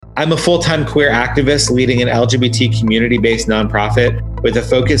I'm a full-time queer activist leading an LGBT community-based nonprofit with a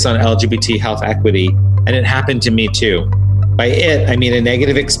focus on LGBT health equity, and it happened to me too. By it, I mean a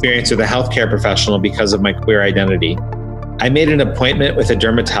negative experience with a healthcare professional because of my queer identity. I made an appointment with a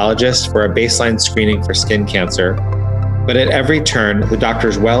dermatologist for a baseline screening for skin cancer, but at every turn, the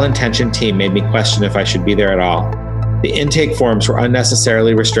doctor's well-intentioned team made me question if I should be there at all. The intake forms were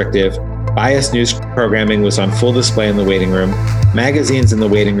unnecessarily restrictive, biased news programming was on full display in the waiting room, magazines in the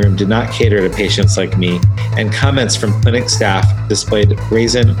waiting room did not cater to patients like me, and comments from clinic staff displayed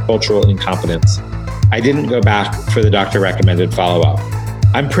brazen cultural incompetence. I didn't go back for the doctor-recommended follow-up.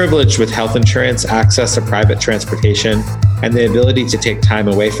 I'm privileged with health insurance, access to private transportation, and the ability to take time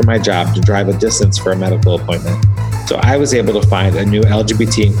away from my job to drive a distance for a medical appointment. So I was able to find a new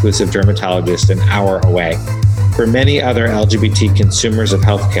LGBT-inclusive dermatologist an hour away. For many other LGBT consumers of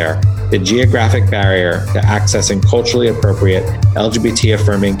healthcare, the geographic barrier to accessing culturally appropriate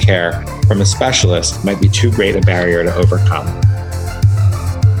LGBT-affirming care from a specialist might be too great a barrier to overcome.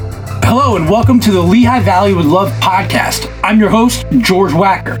 Hello and welcome to the Lehigh Valley with Love podcast. I'm your host, George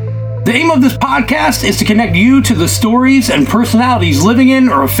Wacker. The aim of this podcast is to connect you to the stories and personalities living in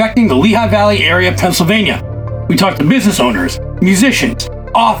or affecting the Lehigh Valley area, Pennsylvania. We talk to business owners, musicians,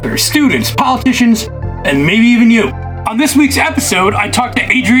 authors, students, politicians, and maybe even you. On this week's episode, I talked to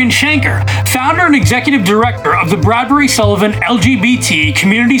Adrian Shanker, founder and executive director of the Bradbury Sullivan LGBT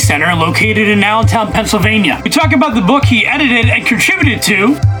Community Center located in Allentown, Pennsylvania. We talk about the book he edited and contributed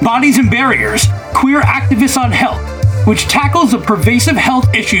to, Bodies and Barriers, Queer Activists on Health, which tackles the pervasive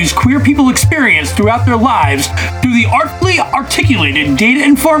health issues queer people experience throughout their lives through the artfully articulated,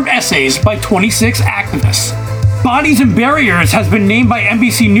 data-informed essays by 26 activists. Bodies and Barriers has been named by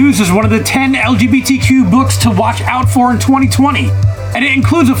NBC News as one of the 10 LGBTQ books to watch out for in 2020, and it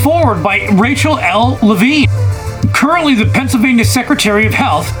includes a foreword by Rachel L. Levine, currently the Pennsylvania Secretary of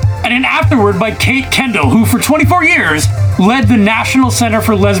Health, and an afterword by Kate Kendall, who for 24 years led the National Center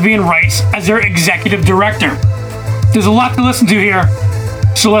for Lesbian Rights as their executive director. There's a lot to listen to here,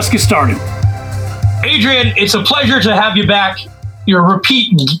 so let's get started. Adrian, it's a pleasure to have you back. You're a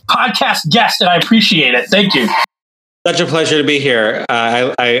repeat podcast guest, and I appreciate it. Thank you. Such a pleasure to be here.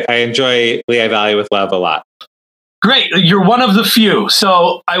 I enjoy Lehigh Valley with Love a lot. Great. You're one of the few,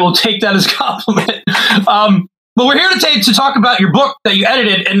 so I will take that as a compliment. But we're here today to talk about your book that you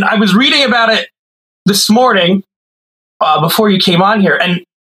edited, and I was reading about it this morning before you came on here, and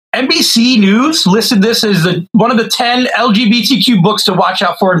NBC News listed this as one of the 10 LGBTQ books to watch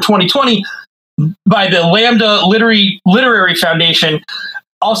out for in 2020 by the Lambda Literary Foundation.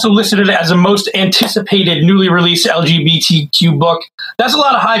 Also listed it as the most anticipated newly released LGBTQ book. That's a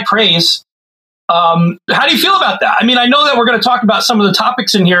lot of high praise. How do you feel about that? I mean, I know that we're going to talk about some of the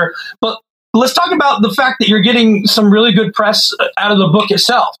topics in here, but let's talk about the fact that you're getting some really good press out of the book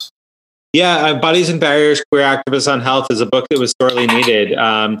itself. Yeah, Bodies and Barriers, Queer Activists on Health is a book that was sorely needed,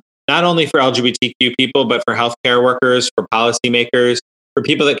 not only for LGBTQ people, but for healthcare workers, for policymakers, for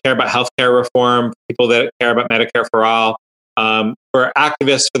people that care about healthcare reform, people that care about Medicare for all, for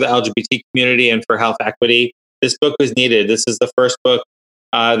activists for the LGBT community and for health equity. This book was needed. This is the first book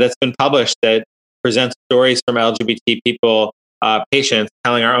that's been published that presents stories from LGBT people, patients,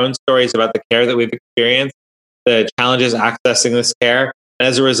 telling our own stories about the care that we've experienced, the challenges accessing this care. And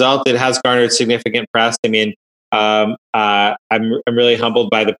as a result, it has garnered significant press. I mean, I'm really humbled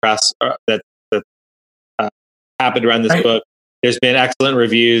by the press that happened around this book. There's been excellent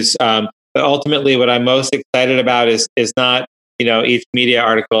reviews, but ultimately, what I'm most excited about is not each media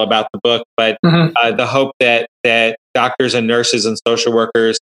article about the book, but the hope that doctors and nurses and social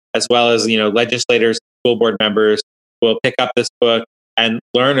workers, as well as legislators, school board members, will pick up this book and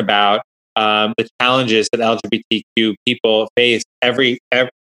learn about the challenges that LGBTQ people face every step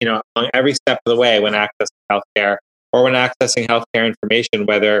of the way when accessing healthcare or when accessing healthcare information,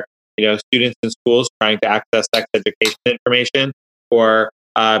 whether students in schools trying to access sex education information, or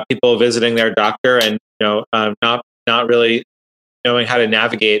people visiting their doctor and not really knowing how to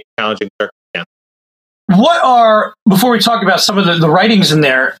navigate challenging circumstances. Before we talk about some of the writings in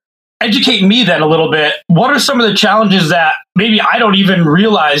there, educate me then a little bit. What are some of the challenges that maybe I don't even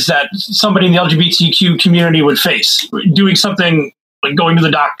realize that somebody in the LGBTQ community would face doing something like going to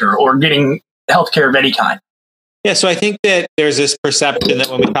the doctor or getting healthcare of any kind? Yeah, so I think that there's this perception that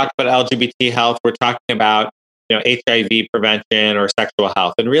when we talk about LGBT health, we're talking about HIV prevention or sexual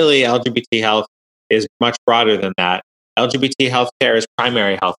health, and really LGBT health is much broader than that. LGBT healthcare is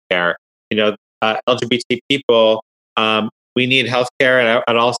primary healthcare. LGBT people, we need healthcare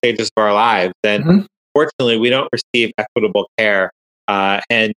at all stages of our lives, and fortunately, we don't receive equitable care.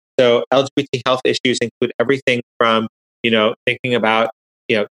 And so, LGBT health issues include everything from thinking about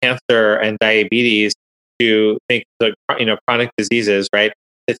cancer and diabetes to think chronic diseases, right?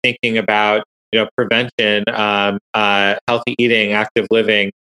 To thinking about prevention, healthy eating, active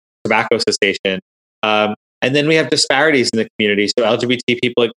living, tobacco cessation. And then we have disparities in the community. So LGBT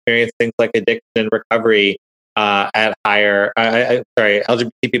people experience things like addiction and recovery at higher.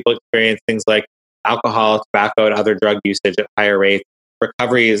 LGBT people experience things like alcohol, tobacco, and other drug usage at higher rates.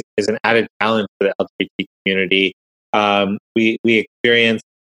 Recovery is an added challenge for the LGBT community. We experience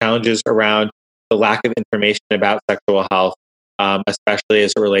challenges around the lack of information about sexual health, especially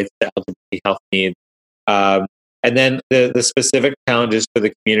as it relates to LGBT health needs. And then the specific challenges for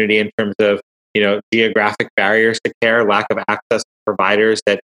the community in terms of geographic barriers to care, lack of access to providers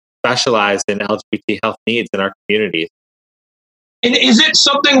that specialize in LGBT health needs in our communities. And is it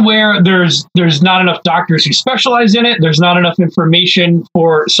something where there's not enough doctors who specialize in it? There's not enough information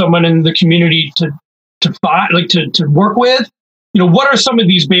for someone in the community to find, to work with? What are some of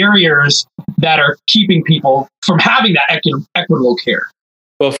these barriers that are keeping people from having that equitable care?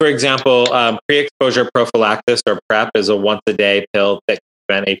 Well, for example, pre-exposure prophylaxis, or PrEP, is a once-a-day pill that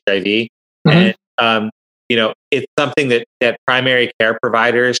can prevent HIV. Mm-hmm. And, it's something that primary care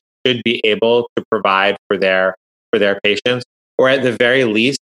providers should be able to provide for their patients, or at the very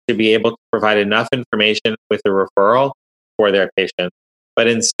least, to be able to provide enough information with a referral for their patients. But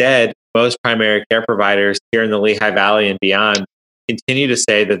instead, most primary care providers here in the Lehigh Valley and beyond continue to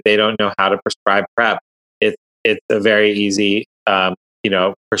say that they don't know how to prescribe PrEP. It's a very easy,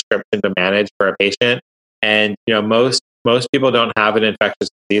 prescription to manage for a patient. And, most people don't have an infectious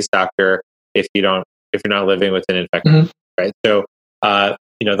disease doctor if you're not living with an infection, mm-hmm. right? So,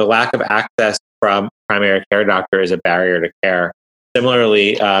 the lack of access from primary care doctor is a barrier to care.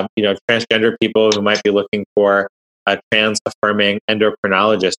 Similarly, transgender people who might be looking for a trans-affirming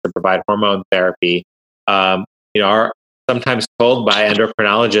endocrinologist to provide hormone therapy, are sometimes told by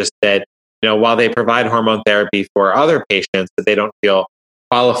endocrinologists that, while they provide hormone therapy for other patients, that they don't feel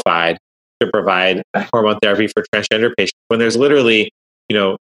qualified to provide hormone therapy for transgender patients, when there's literally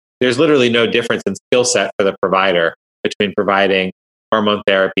no difference in skill set for the provider between providing hormone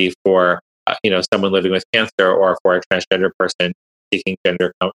therapy for someone living with cancer or for a transgender person seeking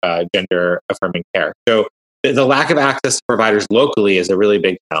gender affirming care. So the lack of access to providers locally is a really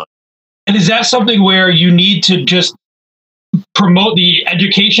big challenge. And is that something where you need to just promote the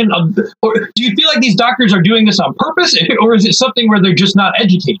education of, or do you feel like these doctors are doing this on purpose, or is it something where they're just not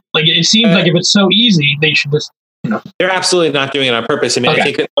educated? Like, it seems like if it's so easy, they should just, They're absolutely not doing it on purpose. I mean, okay. I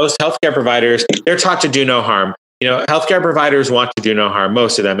think that most healthcare providers, they're taught to do no harm. Healthcare providers want to do no harm.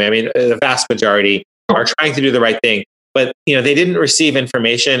 Most of them, I mean, the vast majority are trying to do the right thing. But, they didn't receive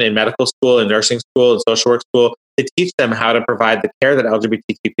information in medical school and nursing school and social work school to teach them how to provide the care that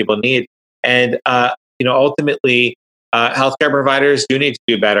LGBTQ people need. And, ultimately, healthcare providers do need to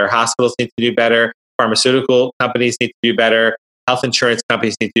do better. Hospitals need to do better. Pharmaceutical companies need to do better. Health insurance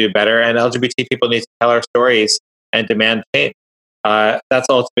companies need to do better. And LGBT people need to tell our stories and demand change. That's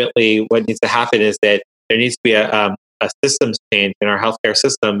ultimately what needs to happen, is that there needs to be a systems change in our healthcare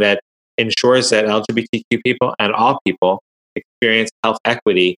system that ensures that LGBTQ people and all people experience health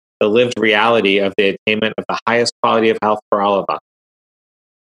equity, the lived reality of the attainment of the highest quality of health for all of us.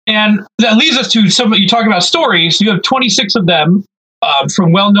 And that leads us to some, you talk about stories. You have 26 of them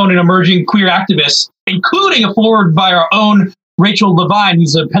from well-known and emerging queer activists, including a forward by our own Rachel Levine,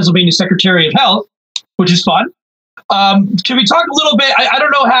 who's a Pennsylvania Secretary of Health, which is fun. Can we talk a little bit? I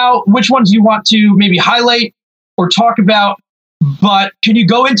don't know which ones you want to maybe highlight or talk about, but can you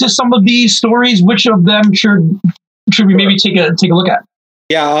go into some of these stories? Which of them should we maybe take a look at?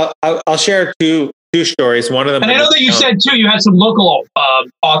 Yeah, I'll share two stories. One of them, and I know that you said too, you had some local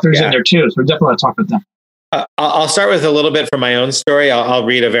authors in there too, so we definitely want to talk about them. I'll start with a little bit from my own story. I'll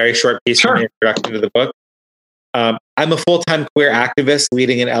read a very short piece from the introduction to the book. I'm a full-time queer activist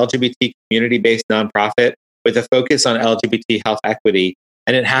leading an LGBT community-based nonprofit with a focus on LGBT health equity,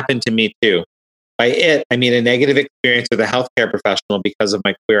 and it happened to me too. By it, I mean a negative experience with a healthcare professional because of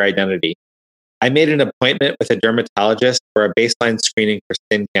my queer identity. I made an appointment with a dermatologist for a baseline screening for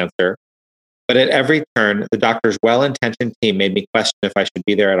skin cancer, but at every turn, the doctor's well-intentioned team made me question if I should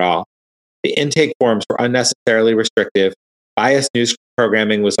be there at all. The intake forms were unnecessarily restrictive, biased news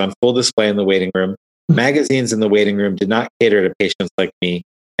programming was on full display in the waiting room, magazines in the waiting room did not cater to patients like me,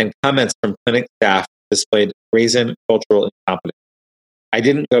 and comments from clinic staff displayed brazen cultural incompetence. I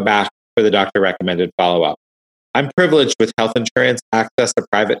didn't go back for the doctor-recommended follow-up. I'm privileged with health insurance, access to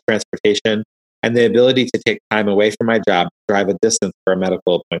private transportation, and the ability to take time away from my job to drive a distance for a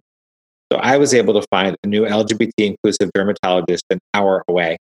medical appointment. So I was able to find a new LGBT-inclusive dermatologist an hour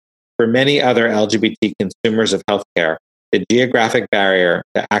away. For many other LGBT consumers of healthcare, the geographic barrier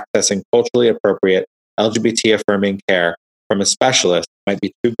to accessing culturally appropriate LGBT affirming care from a specialist might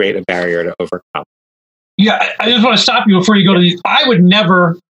be too great a barrier to overcome. Yeah, I just want to stop you before you go to these. I would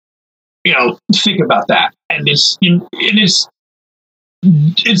never, think about that. And it's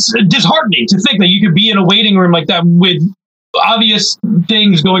disheartening to think that you could be in a waiting room like that with obvious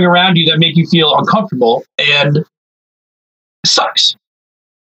things going around you that make you feel uncomfortable, and it sucks.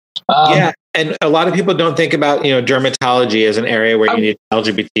 Yeah, and a lot of people don't think about dermatology as an area where you need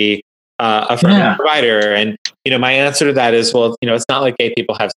LGBT affirming provider. And my answer to that is, well, it's not like gay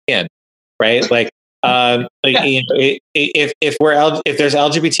people have skin, right? Like, if there's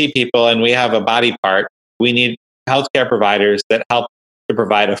LGBT people and we have a body part, we need healthcare providers that help to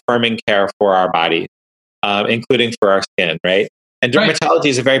provide affirming care for our bodies, including for our skin, right? And dermatology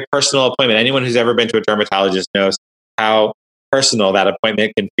is a very personal appointment. Anyone who's ever been to a dermatologist knows how personal that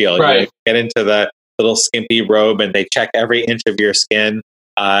appointment can feel. Right. You get into the little skimpy robe and they check every inch of your skin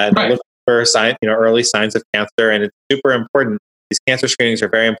and they look for early signs of cancer. And it's super important. These cancer screenings are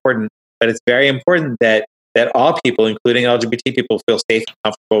very important, but it's very important that all people, including LGBT people, feel safe and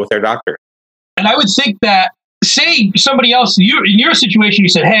comfortable with their doctor. And I would think that, say somebody else, in your situation, you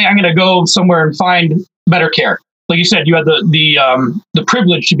said, hey, I'm going to go somewhere and find better care. Like you said, you had the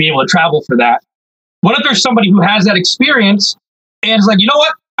privilege to be able to travel for that. What if there's somebody who has that experience and is like, you know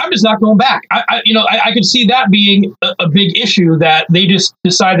what? I'm just not going back. I could see that being a big issue, that they just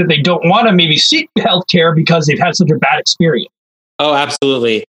decide that they don't want to maybe seek healthcare because they've had such a bad experience. Oh,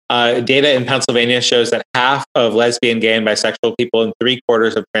 absolutely. Data in Pennsylvania shows that half of lesbian, gay, and bisexual people and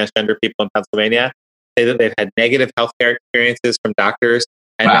 3/4 of transgender people in Pennsylvania say that they've had negative healthcare experiences from doctors,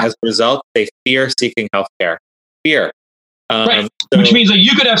 and as a result, they fear seeking healthcare. Fear. Which means that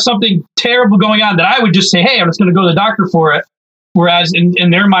you could have something terrible going on that I would just say, hey, I'm just going to go to the doctor for it. Whereas in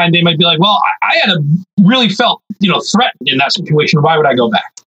their mind, they might be like, well, I had really felt, threatened in that situation. Why would I go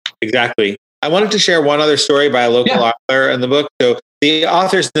back? Exactly. I wanted to share one other story by a local author in the book. So the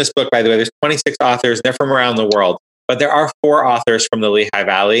authors in this book, by the way, there's 26 authors. They're from around the world, but there are 4 authors from the Lehigh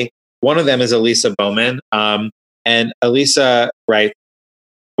Valley. One of them is Elisa Bowman. And Elisa writes,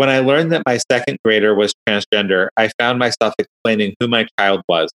 when I learned that my second grader was transgender, I found myself explaining who my child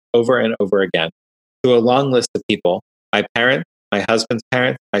was over and over again to a long list of people: my parents, my husband's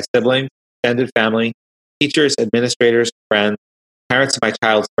parents, my siblings, extended family, teachers, administrators, friends, parents of my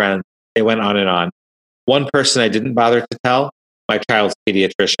child's friends. They went on and on. One person I didn't bother to tell, my child's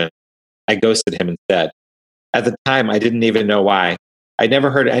pediatrician. I ghosted him instead. At the time, I didn't even know why. I'd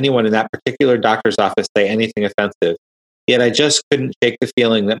never heard anyone in that particular doctor's office say anything offensive. Yet I just couldn't shake the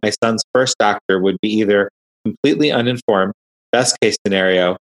feeling that my son's first doctor would be either completely uninformed, best case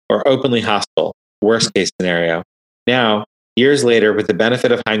scenario, or openly hostile, worst case scenario. Now, years later, with the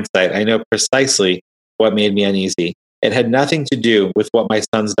benefit of hindsight, I know precisely what made me uneasy. It had nothing to do with what my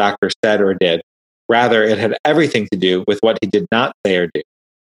son's doctor said or did. Rather, it had everything to do with what he did not say or do.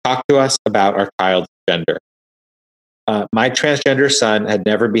 Talk to us about our child's gender. My transgender son had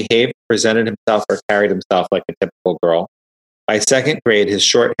never behaved, presented himself, or carried himself like a typical girl. By second grade, his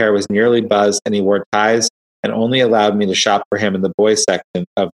short hair was nearly buzzed and he wore ties and only allowed me to shop for him in the boys section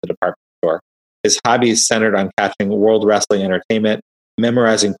of the department store. His hobbies centered on catching World Wrestling Entertainment,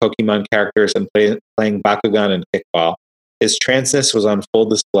 memorizing Pokemon characters, and playing Bakugan and kickball. His transness was on full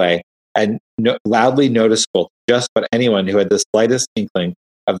display and loudly noticeable to just about anyone who had the slightest inkling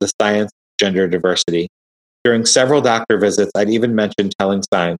of the science of gender diversity. During several doctor visits, I'd even mentioned telling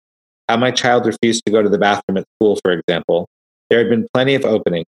signs. How my child refused to go to the bathroom at school, for example. There had been plenty of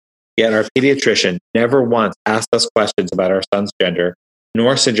openings, yet our pediatrician never once asked us questions about our son's gender,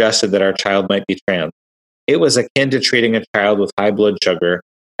 nor suggested that our child might be trans. It was akin to treating a child with high blood sugar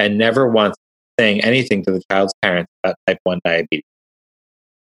and never once saying anything to the child's parents about type 1 diabetes.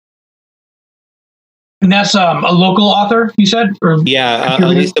 And that's a local author, you said?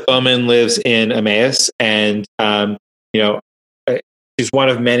 Elisa Bowman lives in Emmaus, and she's one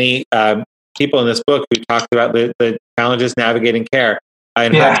of many people in this book who talks about the challenges navigating care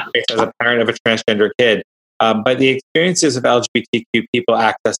and her experience as a parent of a transgender kid. But the experiences of LGBTQ people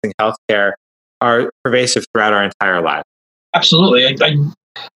accessing healthcare are pervasive throughout our entire lives. Absolutely.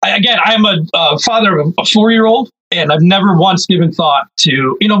 I'm a father of a 4-year-old. And I've never once given thought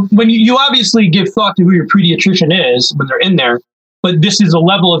to, when you obviously give thought to who your pediatrician is when they're in there, but this is a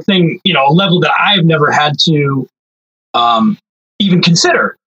level of thing, a level that I've never had to even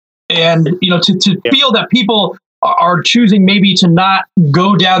consider. And, to feel that people are choosing maybe to not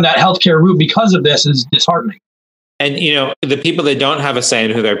go down that healthcare route because of this is disheartening. And, the people that don't have a say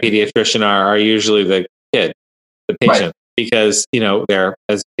in who their pediatrician are usually the kid, the patient. Right. Because, they're,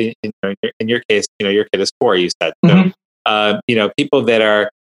 as in your case, your kid is 4, you said. So people that are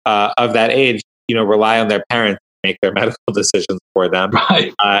of that age, rely on their parents to make their medical decisions for them,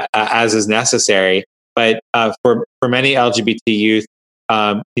 Right. As is necessary. But for many LGBT youth,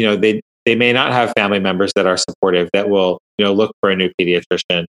 they may not have family members that are supportive that will look for a new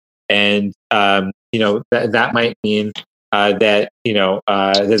pediatrician, and that might mean that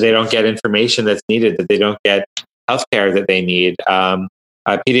that they don't get information that's needed, that they don't get healthcare that they need.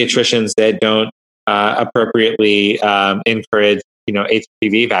 Pediatricians that don't appropriately encourage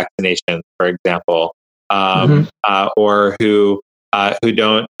HPV vaccination, for example, or who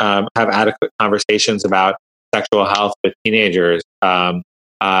don't have adequate conversations about sexual health with teenagers,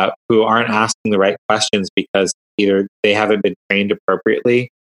 who aren't asking the right questions because either they haven't been trained appropriately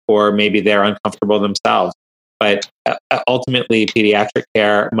or maybe they're uncomfortable themselves. But ultimately, pediatric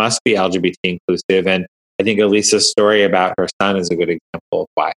care must be LGBT inclusive. And I think Elisa's story about her son is a good example of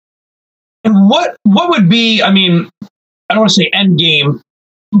why. And what would be, I mean, I don't want to say end game,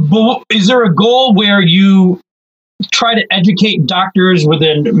 but is there a goal where you try to educate doctors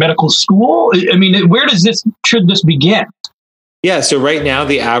within medical school? I mean, where should this begin? Yeah, so right now,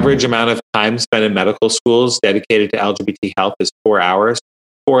 the average amount of time spent in medical schools dedicated to LGBT health is 4 hours,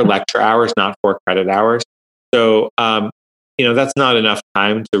 4 lecture hours, not 4 credit hours. So, that's not enough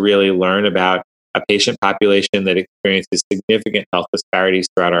time to really learn about a patient population that experiences significant health disparities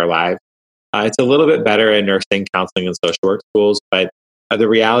throughout our lives. It's a little bit better in nursing, counseling, and social work schools, but the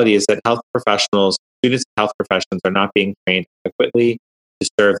reality is that health professionals, students in health professions, are not being trained adequately to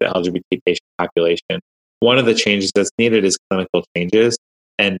serve the LGBT patient population. One of the changes that's needed is clinical changes,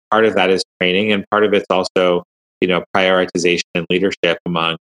 and part of that is training, and part of it's also, prioritization and leadership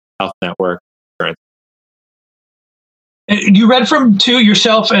among health network insurance. You read from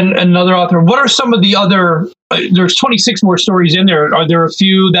yourself and another author. What are some of the other? There's 26 more stories in there. Are there a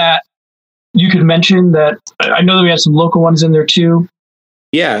few that you could mention? That I know that we have some local ones in there too.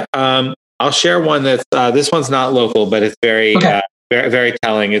 Yeah, I'll share one that's this one's not local, but it's very, very, very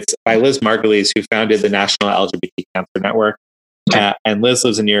telling. It's by Liz Margulies, who founded the National LGBT Cancer Network, and Liz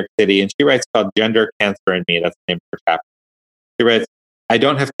lives in New York City, and she writes called "Gender, Cancer, and Me." That's the name of her chapter. She writes, "I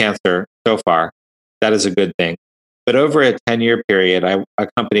don't have cancer so far. That is a good thing. But over a 10-year period, I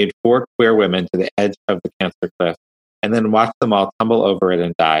accompanied 4 queer women to the edge of the cancer cliff, and then watched them all tumble over it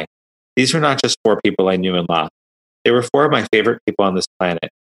and die. These were not just 4 people I knew and lost. They were 4 of my favorite people on this planet.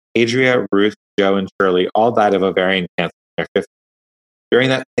 Adria, Ruth, Joe, and Shirley all died of ovarian cancer in their 50s. During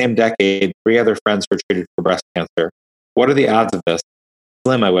that same decade, 3 other friends were treated for breast cancer. What are the odds of this?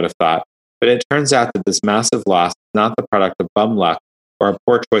 Slim, I would have thought. But it turns out that this massive loss is not the product of bum luck or a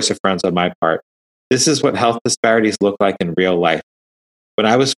poor choice of friends on my part. This is what health disparities look like in real life. When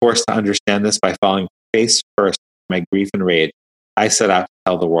I was forced to understand this by falling face first in my grief and rage, I set out to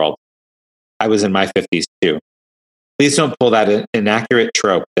tell the world. I was in my 50s too. Please don't pull that inaccurate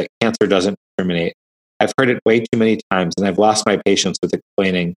trope that cancer doesn't discriminate. I've heard it way too many times, and I've lost my patience with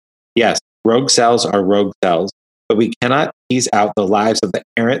explaining, yes, rogue cells are rogue cells, but we cannot tease out the lives of the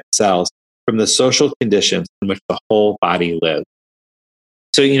errant cells from the social conditions in which the whole body lives."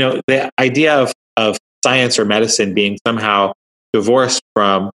 So, the idea of science or medicine being somehow divorced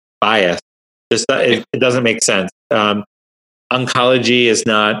from bias, it doesn't make sense. Oncology is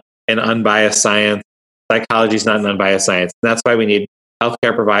not an unbiased science. Psychology is not an unbiased science. And that's why we need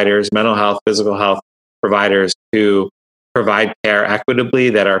healthcare providers, mental health, physical health providers who provide care equitably,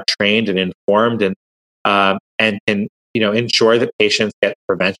 that are trained and informed, and can ensure that patients get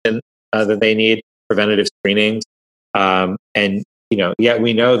prevention that they need, preventative screenings, and yet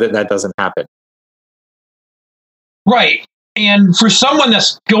we know that doesn't happen. Right. And for someone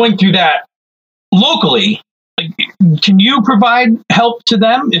that's going through that locally, can you provide help to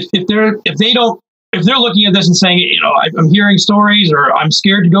them if they're looking at this and saying, I'm hearing stories, or I'm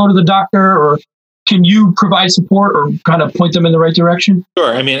scared to go to the doctor, or can you provide support or kind of point them in the right direction?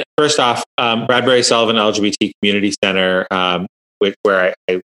 Sure. I mean, first off, Bradbury Sullivan LGBT Community Center, where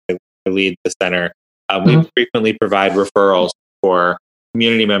I lead the center, we frequently provide referrals for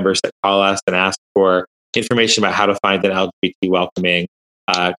community members that call us and ask for information about how to find an LGBT welcoming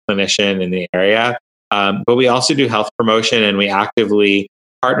clinician in the area. But we also do health promotion, and we actively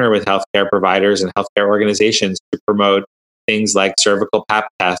partner with healthcare providers and healthcare organizations to promote things like cervical pap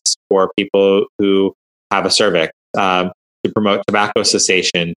tests for people who have a cervix, to promote tobacco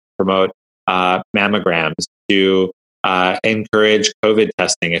cessation, promote mammograms, to encourage COVID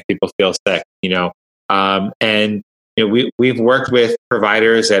testing if people feel sick. We've worked with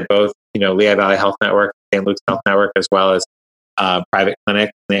providers at both Lehigh Valley Health Network, St. Luke's Health Network, as well as private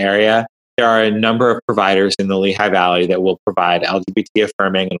clinics in the area. There are a number of providers in the Lehigh Valley that will provide LGBT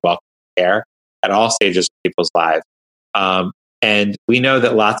affirming and welcoming care at all stages of people's lives. And we know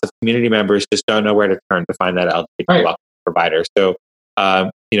that lots of community members just don't know where to turn to find that LGBT welcome provider. So,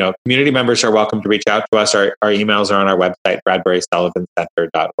 community members are welcome to reach out to us. Our emails are on our website,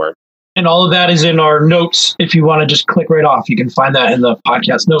 bradburysullivancenter.org. And all of that is in our notes. If you want to just click right off, you can find that in the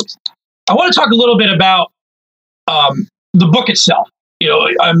podcast notes. I want to talk a little bit about the book itself.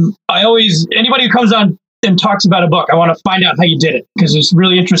 Anybody who comes on and talks about a book, I want to find out how you did it, because it's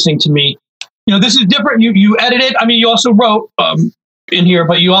really interesting to me. This is different. You edited. I mean, you also wrote in here,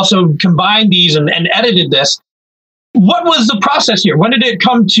 but you also combined these and edited this. What was the process here? When did it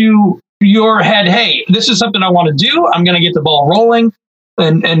come to your head? Hey, this is something I want to do. I'm going to get the ball rolling.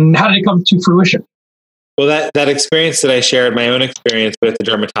 And how did it come to fruition? Well, that experience that I shared, my own experience with the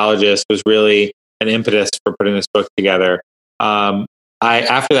dermatologist, was really an impetus for putting this book together.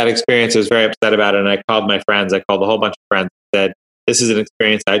 After that experience, I was very upset about it, and I called my friends. I called a whole bunch of friends and said, this is an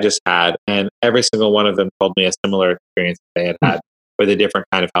experience I just had. And every single one of them told me a similar experience they had had with a different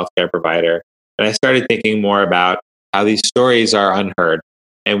kind of healthcare provider. And I started thinking more about how these stories are unheard,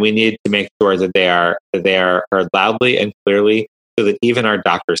 and we need to make sure that they are heard loudly and clearly, so that even our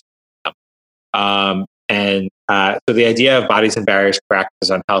doctors can come. So the idea of Bodies and Barriers Practice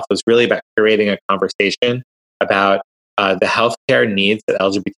on Health was really about curating a conversation about the healthcare needs that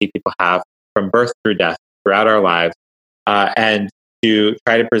LGBT people have from birth through death throughout our lives, and to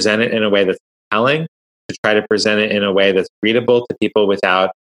try to present it in a way that's compelling, to try to present it in a way that's readable to people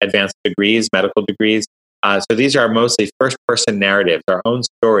without advanced degrees, medical degrees. So these are mostly first-person narratives, our own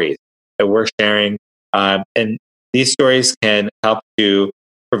stories that we're sharing, and these stories can help to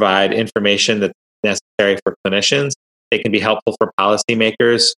provide information that's necessary for clinicians. They can be helpful for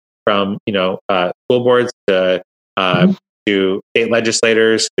policymakers, from school boards to state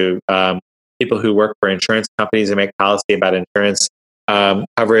legislators, to people who work for insurance companies and make policy about insurance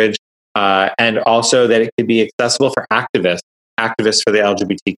coverage, and also that it could be accessible for activists for the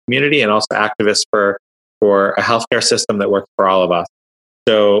LGBT community, and also activists for a healthcare system that works for all of us.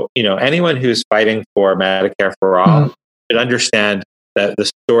 So, anyone who's fighting for Medicare for all should understand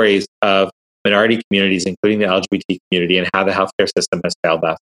the stories of minority communities, including the LGBT community, and how the healthcare system has failed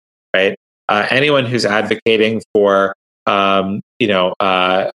us, right? Anyone who's advocating for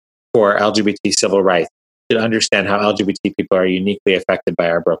LGBT civil rights should understand how LGBT people are uniquely affected by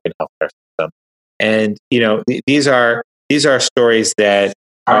our broken healthcare system. And, these are stories that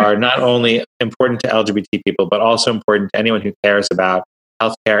are not only important to LGBT people, but also important to anyone who cares about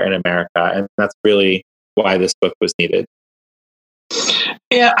healthcare in America. And that's really why this book was needed.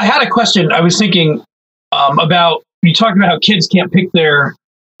 Yeah, I had a question. I was thinking about, you talked about how kids can't pick their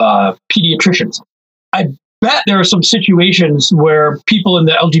pediatricians. I bet there are some situations where people in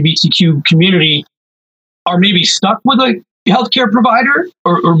the LGBTQ community are maybe stuck with a healthcare provider,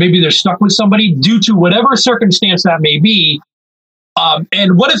 or maybe they're stuck with somebody due to whatever circumstance that may be.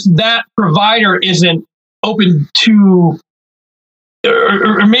 And what if that provider isn't open to,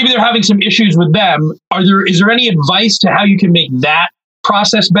 or maybe they're having some issues with them? Is there any advice to how you can make that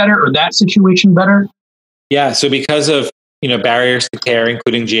process better, or that situation better? Yeah. So because of barriers to care,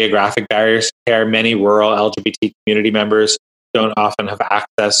 including geographic barriers to care, many rural LGBT community members don't often have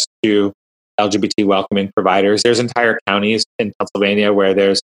access to LGBT welcoming providers. There's entire counties in Pennsylvania where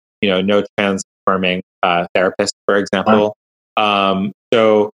there's no trans affirming therapist, for example.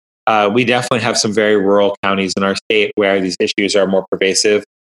 So we definitely have some very rural counties in our state where these issues are more pervasive.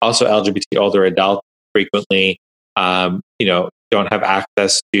 Also, LGBT older adults frequently don't have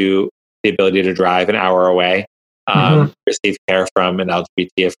access to the ability to drive an hour away, receive care from an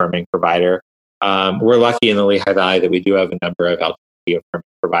LGBT affirming provider. We're lucky in the Lehigh Valley that we do have a number of LGBT affirming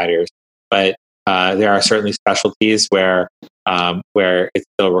providers, but there are certainly specialties where it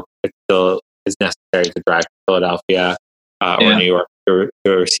still is necessary to drive to Philadelphia or New York to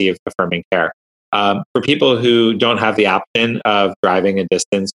receive affirming care. For people who don't have the option of driving a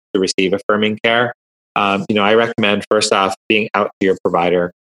distance to receive affirming care, I recommend, first off, being out to your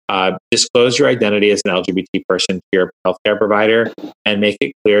provider. Disclose your identity as an LGBT person to your healthcare provider, and make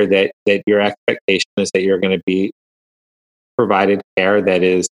it clear that your expectation is that you're going to be provided care that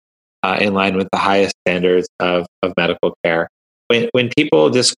is in line with the highest standards of medical care. When people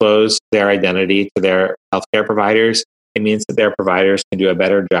disclose their identity to their healthcare providers, it means that their providers can do a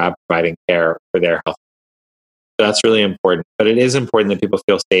better job providing care for their health. So that's really important. But it is important that people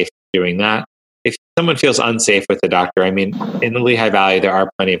feel safe doing that. If someone feels unsafe with the doctor, in the Lehigh Valley, there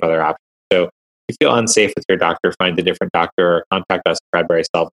are plenty of other options. So if you feel unsafe with your doctor, find a different doctor, or contact us at Bradbury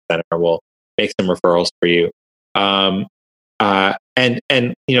Sullivan Center. We'll make some referrals for you.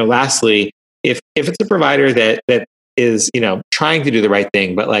 Lastly, if it's a provider that is trying to do the right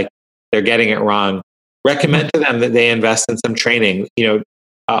thing, but they're getting it wrong, recommend to them that they invest in some training.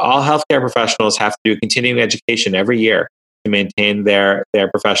 All healthcare professionals have to do continuing education every year to maintain their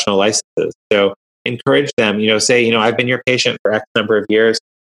professional licenses. So encourage them, say, I've been your patient for X number of years.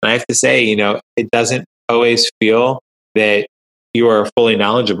 And I have to say, it doesn't always feel that you are fully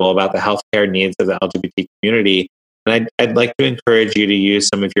knowledgeable about the healthcare needs of the LGBT community. And I'd like to encourage you to use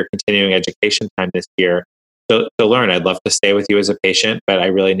some of your continuing education time this year to learn. I'd love to stay with you as a patient, but I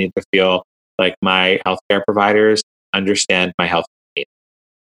really need to feel like my healthcare providers understand my health needs.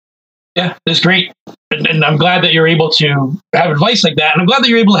 Yeah, that's great. And I'm glad that you're able to have advice like that. And I'm glad that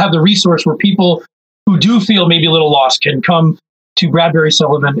you're able to have the resource where people who do feel maybe a little lost can come to Bradbury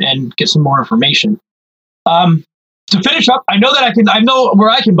Sullivan and get some more information. To finish up, I know where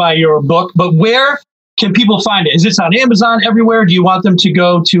I can buy your book, but where can people find it? Is this on Amazon everywhere? Do you want them to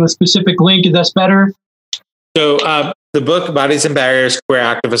go to a specific link if that's better? So the book, Bodies and Barriers, Queer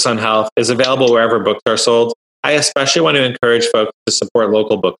Activists on Health, is available wherever books are sold. I especially want to encourage folks to support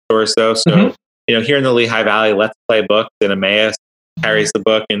local bookstores, though. So, here in the Lehigh Valley, Let's Play Books and Emmaus carries the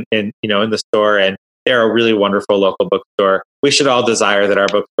book in the store, and they're a really wonderful local bookstore. We should all desire that our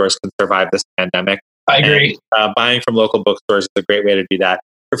bookstores can survive this pandemic. I agree. And, buying from local bookstores is a great way to do that.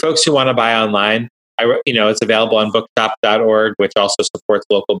 For folks who want to buy online, it's available on bookshop.org, which also supports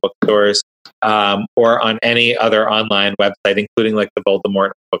local bookstores, or on any other online website, including like the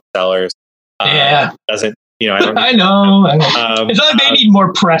Voldemort booksellers. Doesn't I don't. I know. It's like they need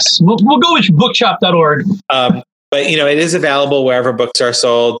more press. We'll go with bookshop.org. But it is available wherever books are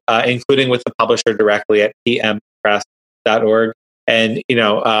sold, including with the publisher directly at pmpress.org. And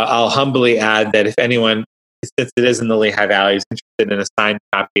I'll humbly add that if anyone, since it is in the Lehigh Valley, is interested in a signed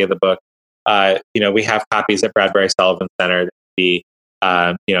copy of the book, we have copies at Bradbury Sullivan Center that can be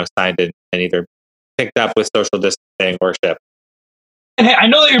signed and either picked up with social distancing or shipped. And hey, I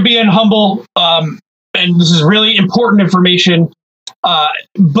know that you're being humble, and this is really important information.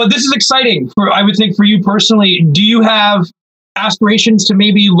 But this is exciting I would think for you personally. Do you have aspirations to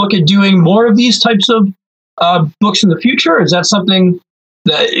maybe look at doing more of these types of books in the future? Is that something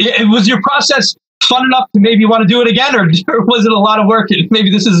that was your process fun enough to maybe want to do it again, or was it a lot of work and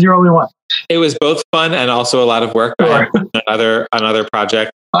maybe this is your only one? It was both fun and also a lot of work. Sure. Another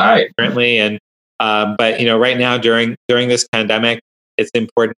project currently, and but right now during this pandemic, it's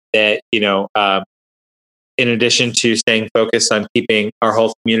important that in addition to staying focused on keeping our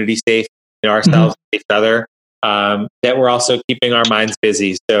whole community safe, ourselves and each other, that we're also keeping our minds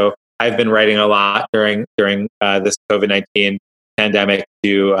busy. So I've been writing a lot during this COVID-19 pandemic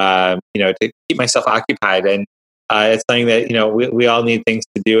to keep myself occupied, and it's something that we all need things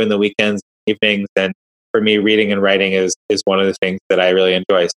to do in the weekends, evenings, and for me, reading and writing is one of the things that I really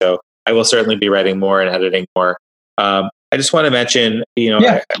enjoy. So I will certainly be writing more and editing more. I just want to mention,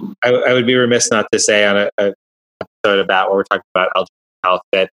 I would be remiss not to say on a episode about what we're talking about LGBT health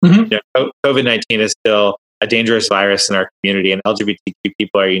that COVID-19 is still a dangerous virus in our community, and LGBTQ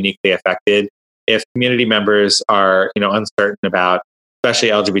people are uniquely affected. If community members are, uncertain about, especially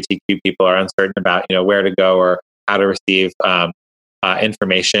LGBTQ people are uncertain about, where to go or how to receive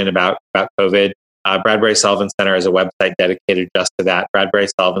information about COVID, Bradbury Sullivan Center is a website dedicated just to that.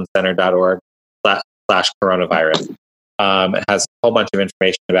 BradburySullivanCenter.org/coronavirus. It has a whole bunch of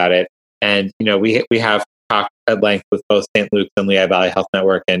information about it, and we have talked at length with both St. Luke's and Lehigh Valley Health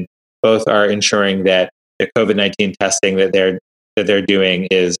Network, and both are ensuring that the COVID-19 testing that they're doing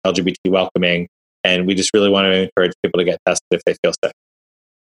is LGBT welcoming, and we just really want to encourage people to get tested if they feel sick.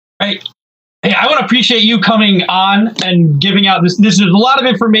 Right. Hey, I want to appreciate you coming on and giving out this. This is a lot of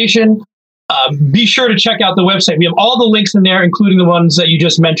information. Be sure to check out the website. We have all the links in there, including the ones that you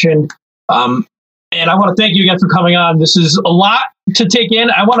just mentioned. And I want to thank you again for coming on. This is a lot to take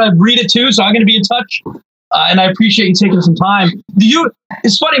in. I want to read it too, so I'm going to be in touch. And I appreciate you taking some time.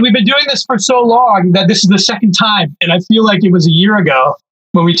 It's funny, we've been doing this for so long that this is the second time. And I feel like it was a year ago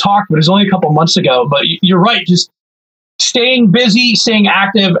when we talked, but it was only a couple months ago. But you're right, just staying busy, staying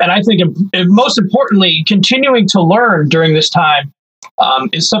active. And I think most importantly, continuing to learn during this time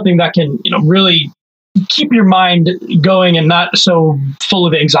is something that can really keep your mind going and not so full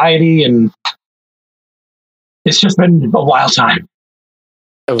of anxiety. And it's just been a wild time.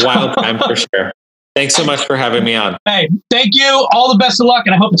 A wild time for sure. Thanks so much for having me on. Hey, thank you. All the best of luck,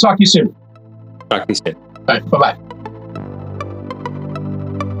 and I hope to talk to you soon. Talk to you soon. All right, bye-bye.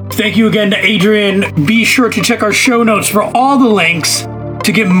 Thank you again to Adrian. Be sure to check our show notes for all the links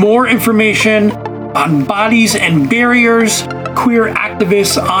to get more information on Bodies and Barriers, Queer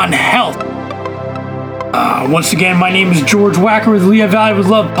Activists on Health. Once again, my name is George Wacker with Lehigh Valley with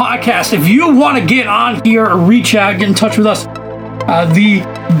Love podcast. If you want to get on here or reach out, get in touch with us, the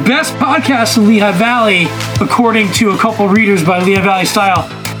Best podcast in Lehigh Valley, according to a couple readers by Lehigh Valley Style.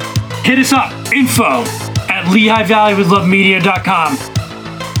 Hit us up, info@LehighValleyWithLoveMedia.com.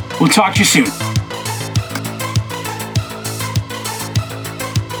 We'll talk to you soon.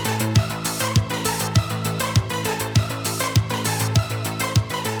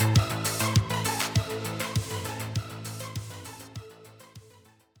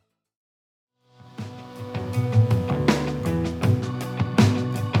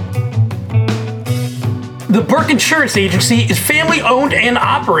 The Burke Insurance Agency is family-owned and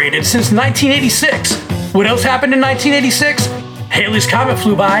operated since 1986. What else happened in 1986? Halley's Comet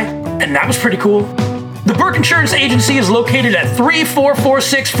flew by, and that was pretty cool. The Burke Insurance Agency is located at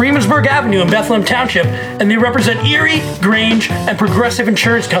 3446 Freemansburg Avenue in Bethlehem Township, and they represent Erie, Grange, and Progressive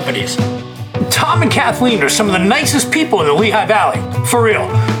Insurance Companies. Tom and Kathleen are some of the nicest people in the Lehigh Valley. For real.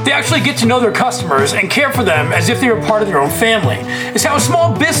 They actually get to know their customers and care for them as if they were part of their own family. It's how a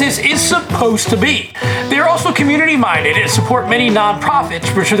small business is supposed to be. They are also community-minded and support many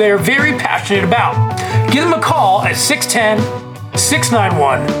nonprofits, which they are very passionate about. Give them a call at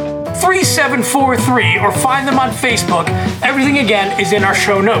 610-691-3743 or find them on Facebook. Everything, again, is in our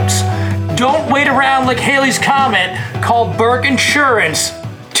show notes. Don't wait around like Halley's Comet. Call Burke Insurance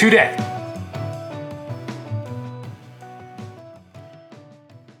today.